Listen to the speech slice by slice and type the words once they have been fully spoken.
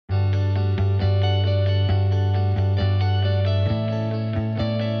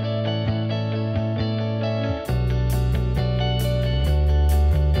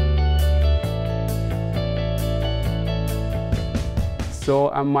So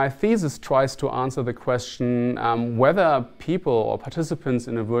my thesis tries to answer the question whether people or participants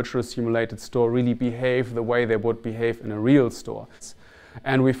in a virtual simulated store really behave the way they would behave in a real store.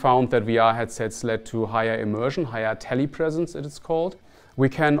 And we found that VR headsets led to higher immersion, higher telepresence it is called. We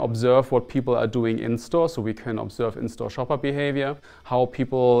can observe what people are doing in-store, so we can observe in-store shopper behavior, how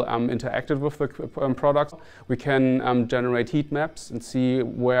people interacted with the product. We can generate heat maps and see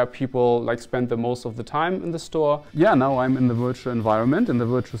where people spend the most of the time in the store. Yeah, now I'm in the virtual environment, in the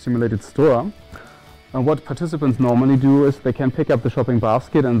virtual simulated store. And what participants normally do is they can pick up the shopping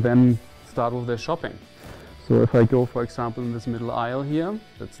basket and then start with their shopping. So if I go, for example, in this middle aisle here,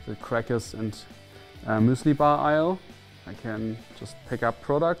 that's the crackers and muesli bar aisle. I can just pick up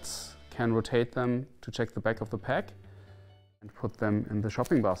products, can rotate them to check the back of the pack and put them in the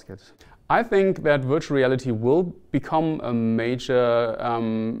shopping basket. I think that virtual reality will become a major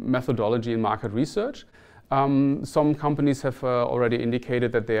methodology in market research. Some companies have already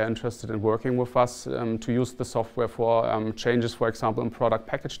indicated that they are interested in working with us to use the software for changes, for example, in product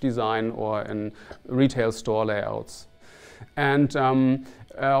package design or in retail store layouts. And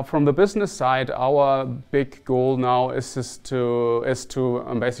from the business side, our big goal now is to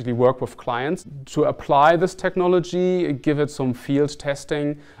basically work with clients to apply this technology, give it some field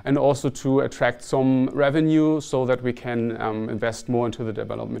testing, and also to attract some revenue so that we can invest more into the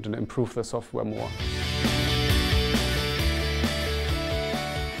development and improve the software more.